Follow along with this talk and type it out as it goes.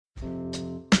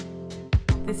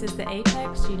This is the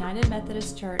Apex United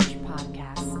Methodist Church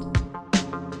podcast.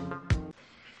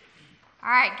 All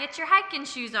right, get your hiking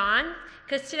shoes on,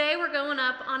 because today we're going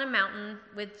up on a mountain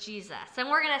with Jesus. And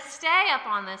we're going to stay up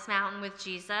on this mountain with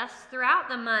Jesus throughout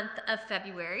the month of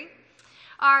February.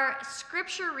 Our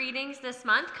scripture readings this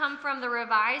month come from the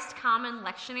Revised Common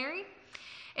Lectionary.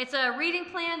 It's a reading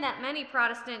plan that many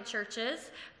Protestant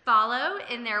churches follow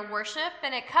in their worship,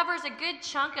 and it covers a good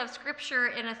chunk of scripture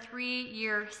in a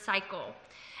 3-year cycle.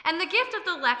 And the gift of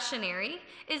the lectionary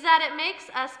is that it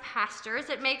makes us pastors,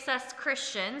 it makes us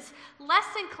Christians, less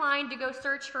inclined to go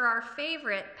search for our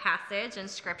favorite passage in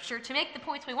scripture to make the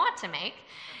points we want to make.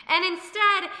 And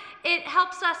instead, it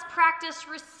helps us practice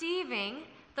receiving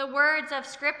the words of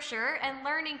Scripture and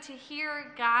learning to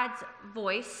hear God's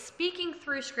voice speaking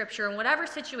through Scripture in whatever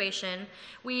situation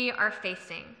we are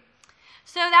facing.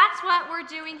 So that's what we're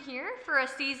doing here for a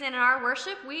season in our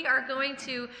worship. We are going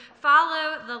to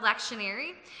follow the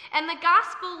lectionary, and the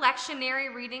gospel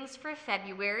lectionary readings for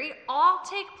February all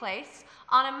take place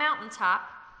on a mountaintop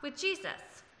with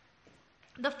Jesus.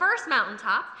 The first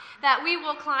mountaintop that we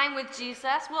will climb with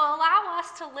Jesus will allow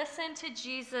us to listen to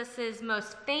Jesus'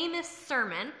 most famous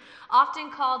sermon,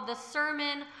 often called the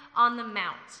Sermon on the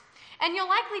Mount. And you'll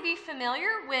likely be familiar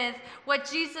with what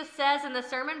Jesus says in the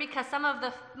sermon because some of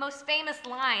the most famous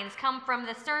lines come from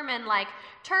the sermon, like,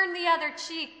 turn the other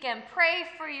cheek and pray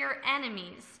for your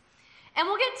enemies. And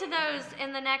we'll get to those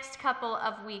in the next couple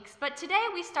of weeks. But today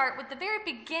we start with the very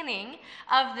beginning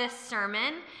of this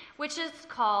sermon, which is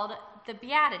called the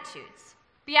Beatitudes.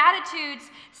 Beatitudes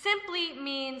simply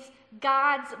means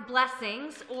God's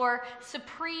blessings or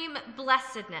supreme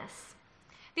blessedness.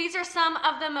 These are some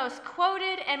of the most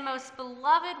quoted and most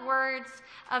beloved words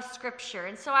of Scripture.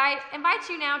 And so I invite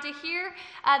you now to hear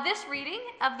this reading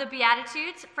of the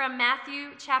Beatitudes from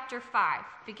Matthew chapter 5,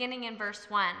 beginning in verse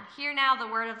 1. Hear now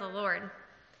the word of the Lord.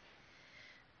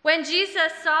 When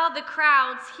Jesus saw the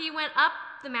crowds, he went up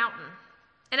the mountain.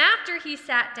 And after he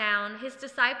sat down, his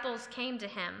disciples came to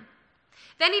him.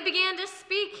 Then he began to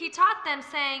speak. He taught them,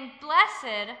 saying,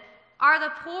 "Blessed are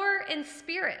the poor in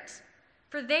spirit,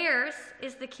 for theirs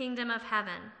is the kingdom of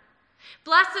heaven.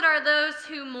 Blessed are those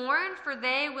who mourn, for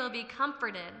they will be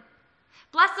comforted.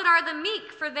 Blessed are the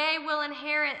meek, for they will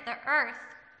inherit the earth.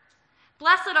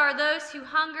 Blessed are those who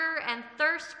hunger and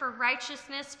thirst for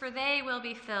righteousness, for they will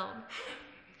be filled.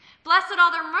 Blessed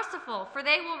are the merciful, for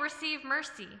they will receive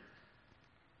mercy.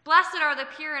 Blessed are the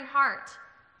pure in heart,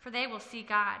 for they will see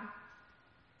God.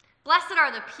 Blessed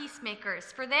are the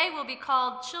peacemakers, for they will be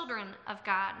called children of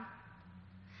God.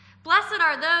 Blessed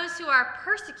are those who are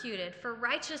persecuted for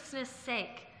righteousness'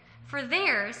 sake, for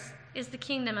theirs is the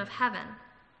kingdom of heaven.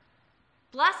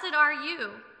 Blessed are you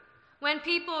when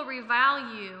people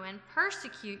revile you and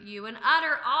persecute you and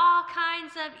utter all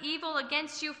kinds of evil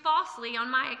against you falsely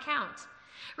on my account.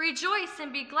 Rejoice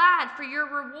and be glad, for your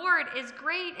reward is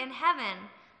great in heaven.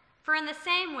 For in the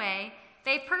same way,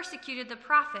 they persecuted the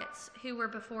prophets who were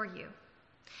before you."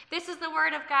 This is the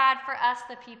word of God for us,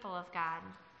 the people of God.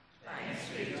 Thanks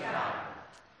be to God.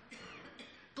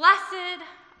 Blessed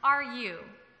are you,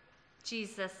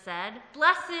 Jesus said.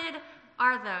 Blessed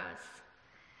are those.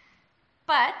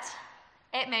 But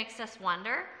it makes us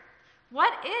wonder,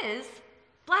 what is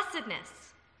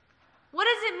blessedness? What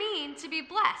does it mean to be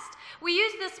blessed? We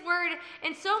use this word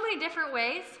in so many different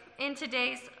ways in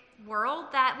today's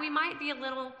world that we might be a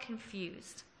little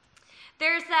confused.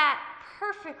 There's that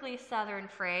perfectly Southern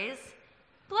phrase,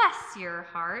 bless your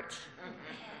heart.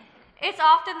 It's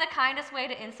often the kindest way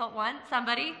to insult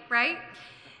somebody, right?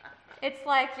 It's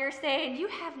like you're saying, you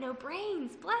have no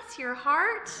brains, bless your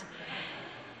heart.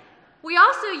 We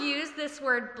also use this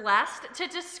word blessed to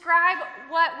describe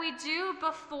what we do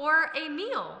before a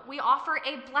meal. We offer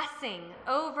a blessing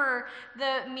over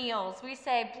the meals. We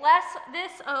say, bless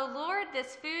this, O Lord,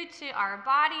 this food to our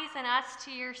bodies and us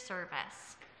to your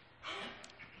service.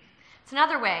 It's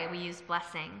another way we use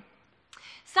blessing.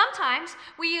 Sometimes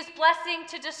we use blessing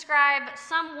to describe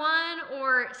someone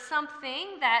or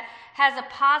something that has a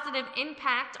positive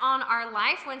impact on our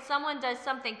life. When someone does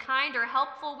something kind or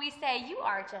helpful, we say, "You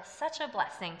are just such a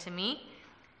blessing to me."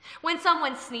 When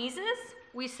someone sneezes,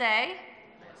 we say,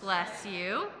 "Bless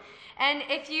you." And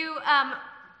if you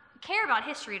care about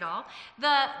history at all,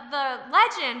 the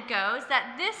legend goes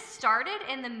that this started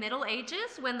in the Middle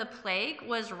Ages when the plague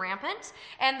was rampant,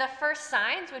 and the first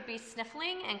signs would be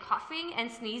sniffling and coughing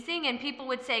and sneezing, and people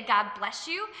would say, "God bless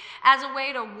you," as a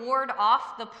way to ward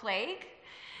off the plague.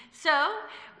 So,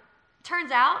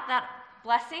 turns out that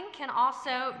blessing can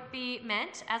also be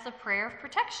meant as a prayer of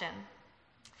protection.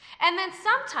 And then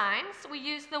sometimes we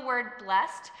use the word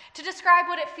blessed to describe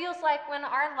what it feels like when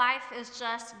our life is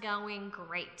just going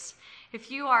great.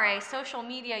 If you are a social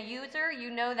media user,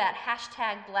 you know that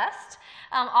hashtag blessed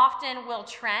often will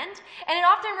trend. And it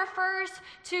often refers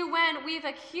to when we've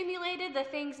accumulated the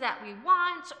things that we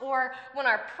want, or when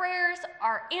our prayers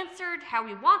are answered how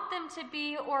we want them to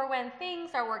be, or when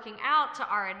things are working out to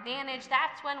our advantage.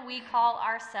 That's when we call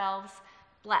ourselves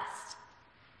blessed.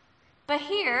 But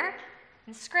here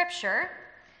in Scripture,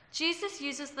 Jesus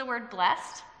uses the word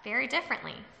blessed very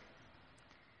differently.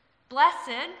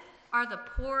 Blessed are the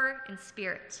poor in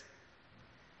spirit.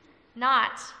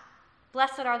 Not,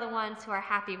 blessed are the ones who are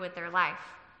happy with their life.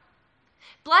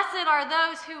 Blessed are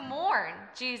those who mourn,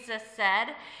 Jesus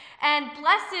said, and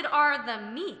blessed are the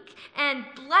meek, and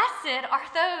blessed are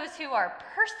those who are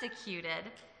persecuted.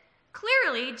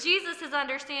 Clearly, Jesus'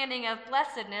 understanding of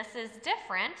blessedness is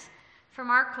different from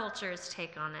our culture's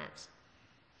take on it.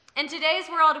 In today's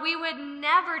world, we would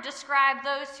never describe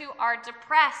those who are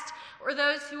depressed, or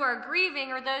those who are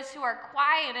grieving, or those who are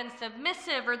quiet and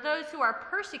submissive, or those who are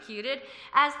persecuted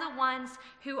as the ones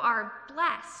who are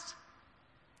blessed.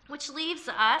 Which leaves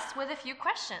us with a few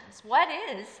questions. What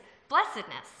is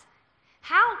blessedness?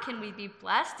 How can we be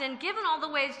blessed? And given all the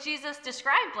ways Jesus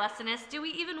described blessedness, do we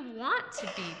even want to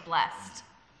be blessed?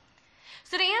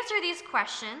 So to answer these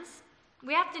questions,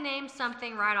 we have to name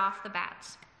something right off the bat.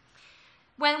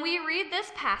 When we read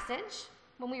this passage,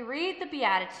 when we read the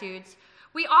Beatitudes,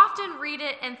 we often read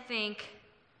it and think,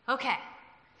 okay,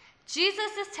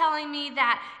 Jesus is telling me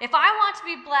that if I want to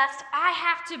be blessed, I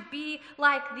have to be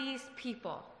like these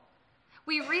people.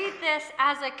 We read this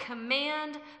as a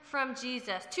command from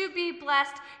Jesus. To be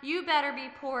blessed, you better be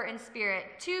poor in spirit.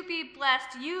 To be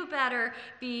blessed, you better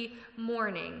be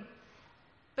mourning.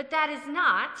 But that is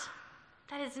not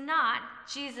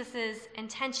Jesus'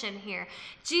 intention here.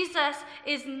 Jesus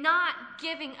is not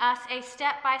giving us a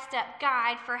step-by-step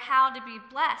guide for how to be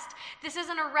blessed. This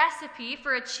isn't a recipe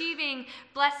for achieving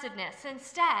blessedness.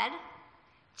 Instead,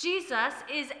 Jesus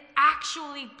is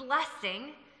actually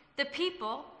blessing the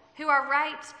people who are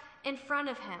right in front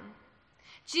of him.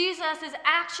 Jesus is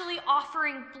actually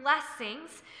offering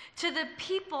blessings to the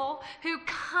people who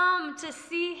come to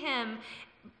see him,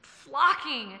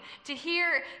 flocking to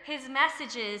hear his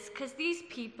messages, because these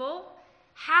people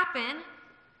happen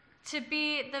to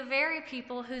be the very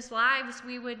people whose lives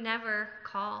we would never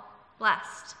call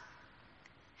blessed.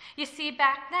 You see,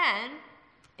 back then,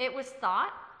 it was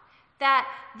thought that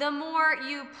the more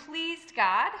you pleased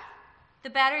God, the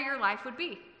better your life would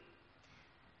be,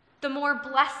 the more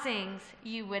blessings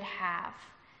you would have.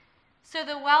 So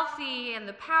the wealthy and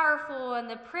the powerful and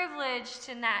the privileged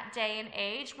in that day and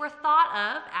age were thought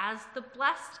of as the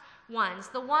blessed ones,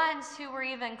 the ones who were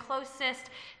even closest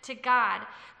to God,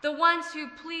 the ones who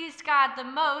pleased God the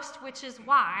most, which is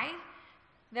why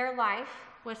their life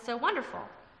was so wonderful.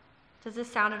 Does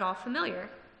this sound at all familiar?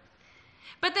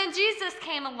 But then Jesus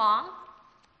came along,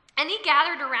 and he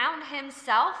gathered around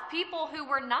himself people who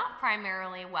were not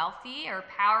primarily wealthy or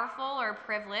powerful or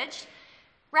privileged.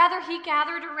 Rather, he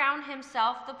gathered around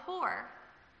himself the poor,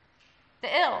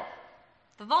 the ill,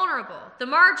 the vulnerable, the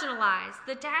marginalized,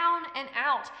 the down and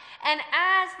out. And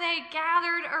as they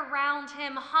gathered around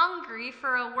him hungry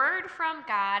for a word from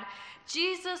God,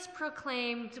 Jesus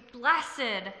proclaimed,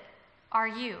 "Blessed are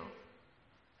you.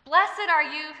 Blessed are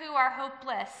you who are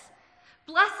hopeless.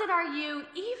 Blessed are you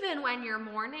even when you're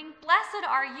mourning. Blessed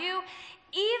are you,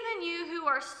 even you who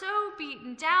are so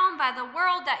beaten down by the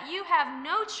world that you have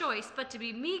no choice but to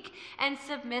be meek and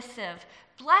submissive.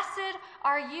 Blessed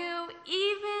are you,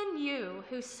 even you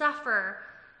who suffer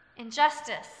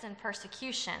injustice and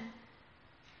persecution."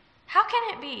 How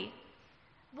can it be?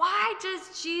 Why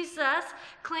does Jesus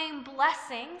claim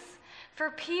blessings for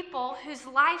people whose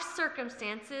life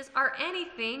circumstances are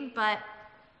anything but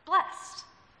blessed?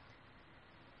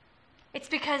 It's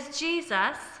because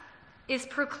Jesus is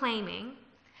proclaiming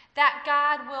that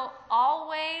God will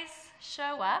always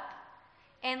show up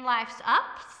in life's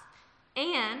ups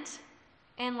and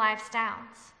in life's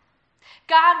downs.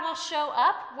 God will show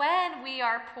up when we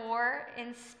are poor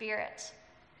in spirit,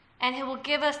 and he will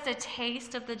give us the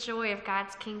taste of the joy of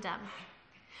God's kingdom.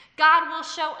 God will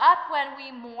show up when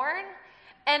we mourn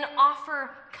and offer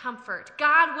comfort.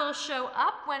 God will show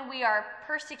up when we are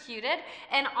persecuted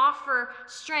and offer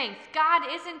strength. God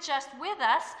isn't just with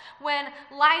us when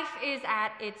life is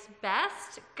at its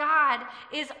best. God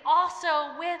is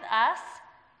also with us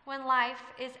when life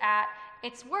is at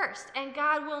its worst. And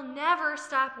God will never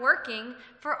stop working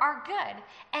for our good.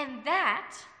 And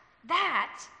that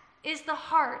is the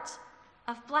heart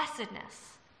of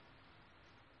blessedness.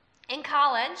 In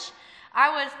college, I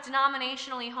was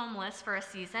denominationally homeless for a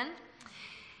season,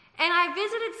 and I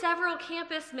visited several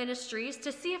campus ministries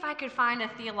to see if I could find a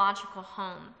theological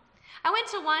home. I went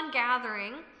to one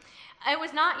gathering. It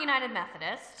was not United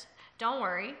Methodist, don't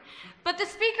worry, but the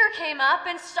speaker came up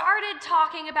and started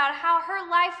talking about how her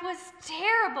life was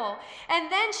terrible,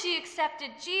 and then she accepted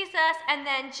Jesus, and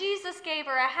then Jesus gave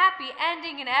her a happy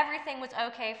ending, and everything was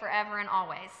okay forever and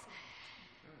always.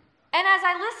 And as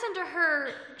I listened to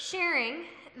her sharing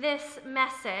this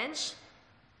message,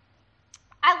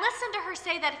 I listened to her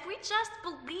say that if we just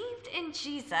believed in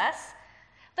Jesus,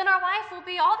 then our life will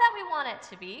be all that we want it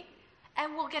to be,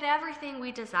 and we'll get everything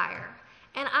we desire.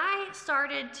 And I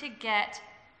started to get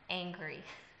angry.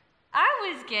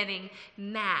 I was getting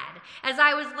mad as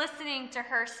I was listening to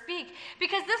her speak,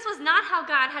 because this was not how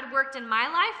God had worked in my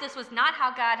life. This was not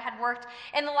how God had worked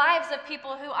in the lives of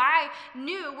people who I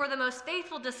knew were the most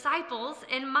faithful disciples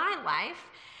in my life.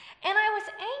 And I was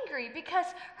angry because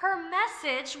her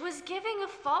message was giving a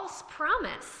false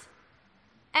promise.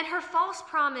 And her false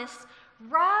promise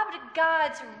robbed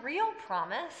God's real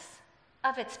promise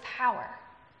of its power.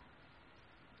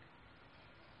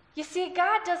 You see,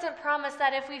 God doesn't promise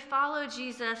that if we follow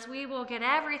Jesus, we will get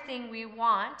everything we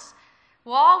want,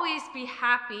 we'll always be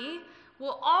happy,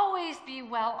 we'll always be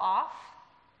well off.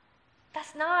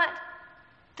 That's not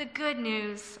the good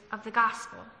news of the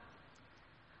gospel.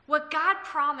 What God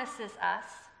promises us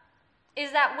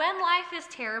is that when life is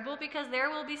terrible, because there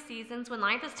will be seasons when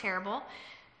life is terrible,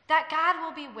 that God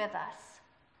will be with us.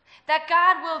 That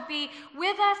God will be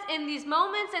with us in these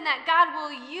moments, and that God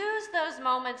will use those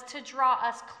moments to draw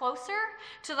us closer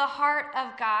to the heart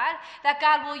of God. That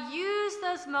God will use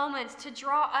those moments to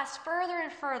draw us further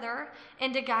and further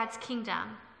into God's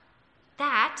kingdom.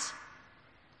 That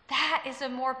is a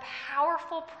more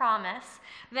powerful promise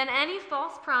than any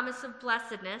false promise of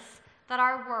blessedness that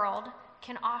our world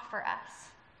can offer us.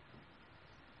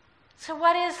 So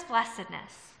what is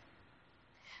blessedness?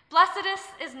 Blessedness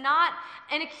is not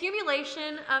an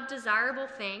accumulation of desirable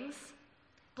things.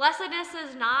 Blessedness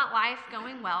is not life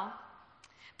going well.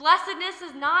 Blessedness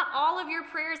is not all of your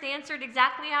prayers answered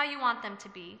exactly how you want them to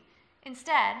be.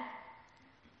 Instead,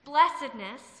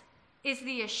 blessedness is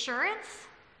the assurance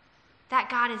that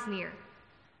God is near.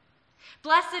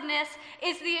 Blessedness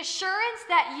is the assurance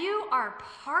that you are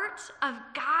part of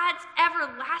God's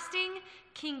everlasting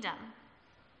kingdom.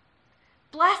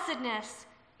 Blessedness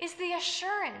is the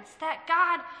assurance that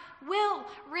God will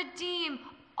redeem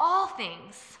all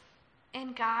things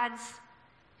in God's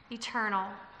eternal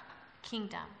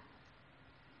kingdom.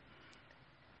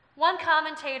 One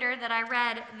commentator that I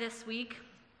read this week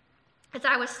as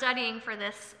I was studying for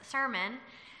this sermon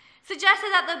suggested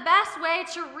that the best way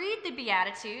to read the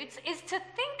Beatitudes is to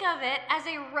think of it as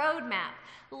a roadmap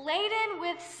laden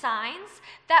with signs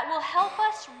that will help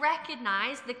us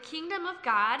recognize the kingdom of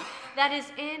God that is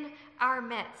in our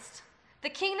midst. The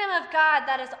kingdom of God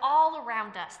that is all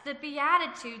around us. The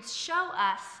Beatitudes show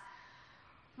us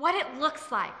what it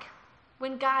looks like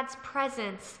when God's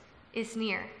presence is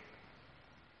near.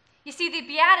 You see, the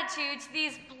Beatitudes,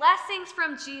 these blessings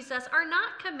from Jesus, are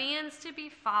not commands to be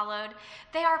followed.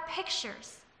 They are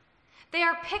pictures. They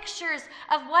are pictures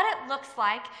of what it looks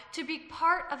like to be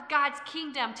part of God's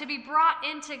kingdom, to be brought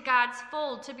into God's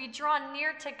fold, to be drawn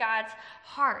near to God's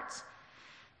heart.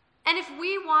 And if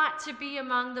we want to be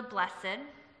among the blessed,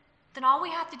 then all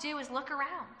we have to do is look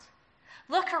around.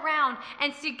 Look around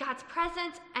and see God's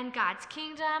presence and God's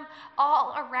kingdom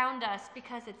all around us,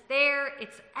 because it's there,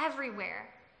 it's everywhere.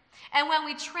 And when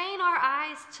we train our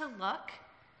eyes to look,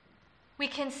 we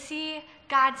can see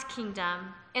God's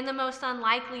kingdom in the most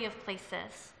unlikely of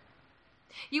places.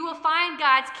 You will find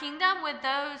God's kingdom with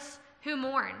those who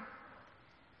mourn,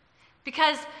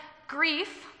 because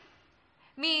grief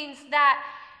means that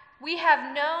we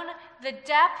have known the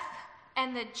depth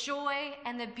and the joy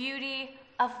and the beauty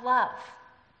of love.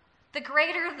 The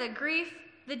greater the grief,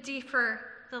 the deeper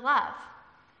the love.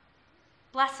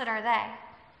 Blessed are they.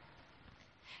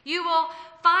 You will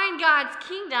find God's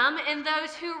kingdom in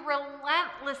those who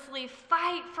relentlessly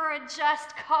fight for a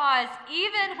just cause,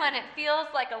 even when it feels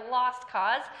like a lost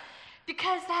cause,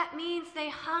 because that means they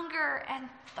hunger and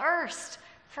thirst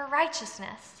for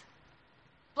righteousness.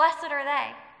 Blessed are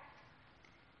they.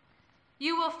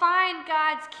 You will find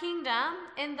God's kingdom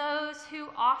in those who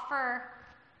offer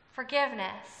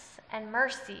forgiveness and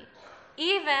mercy,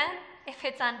 even if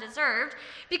it's undeserved,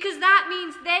 because that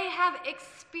means they have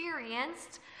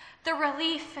experienced the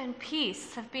relief and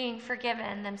peace of being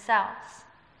forgiven themselves.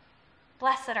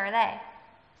 Blessed are they.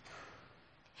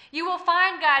 You will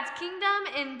find God's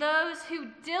kingdom in those who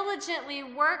diligently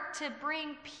work to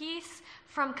bring peace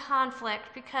from conflict,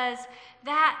 because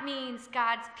that means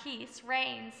God's peace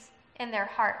reigns in their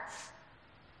hearts.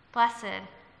 Blessed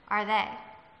are they.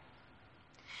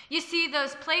 You see,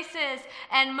 those places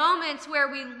and moments where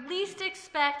we least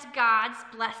expect God's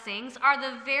blessings are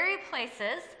the very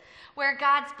places where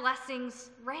God's blessings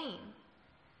reign.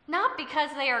 Not because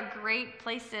they are great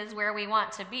places where we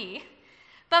want to be,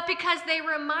 but because they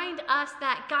remind us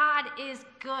that God is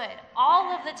good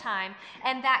all of the time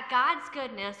and that God's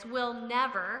goodness will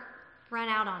never run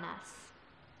out on us.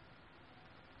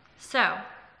 So,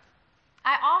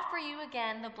 I offer you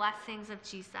again the blessings of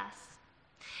Jesus.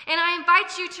 And I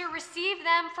invite you to receive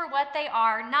them for what they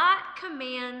are, not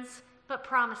commands, but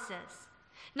promises.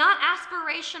 Not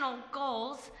aspirational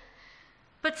goals,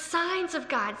 but signs of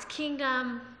God's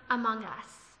kingdom among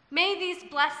us. May these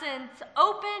blessings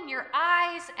open your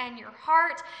eyes and your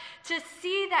heart to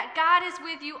see that God is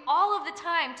with you all of the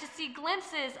time, to see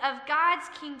glimpses of God's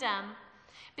kingdom,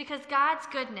 because God's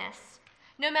goodness,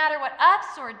 no matter what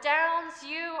ups or downs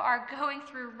you are going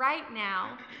through right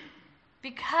now,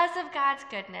 because of God's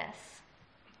goodness,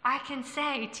 I can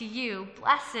say to you,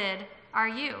 blessed are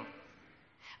you.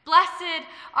 Blessed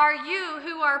are you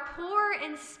who are poor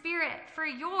in spirit, for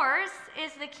yours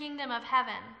is the kingdom of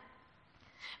heaven.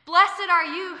 Blessed are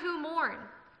you who mourn,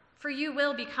 for you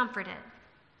will be comforted.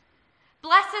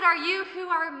 Blessed are you who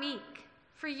are meek,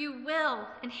 for you will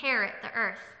inherit the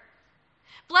earth.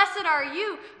 Blessed are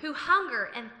you who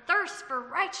hunger and thirst for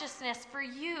righteousness, for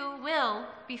you will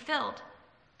be filled.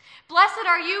 Blessed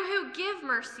are you who give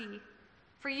mercy,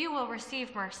 for you will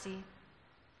receive mercy.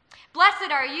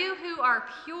 Blessed are you who are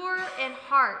pure in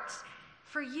heart,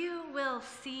 for you will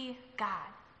see God.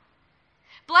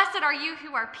 Blessed are you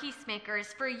who are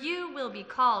peacemakers, for you will be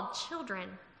called children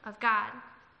of God.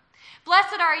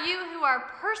 Blessed are you who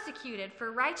are persecuted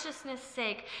for righteousness'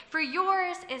 sake, for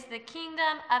yours is the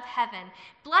kingdom of heaven.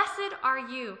 Blessed are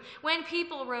you when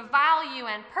people revile you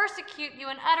and persecute you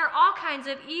and utter all kinds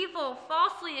of evil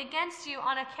falsely against you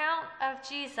on account of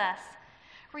Jesus.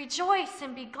 Rejoice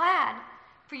and be glad,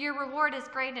 for your reward is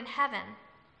great in heaven.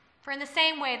 For in the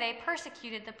same way they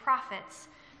persecuted the prophets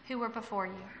who were before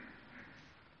you.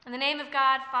 In the name of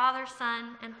God, Father,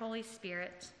 Son, and Holy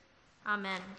Spirit, amen.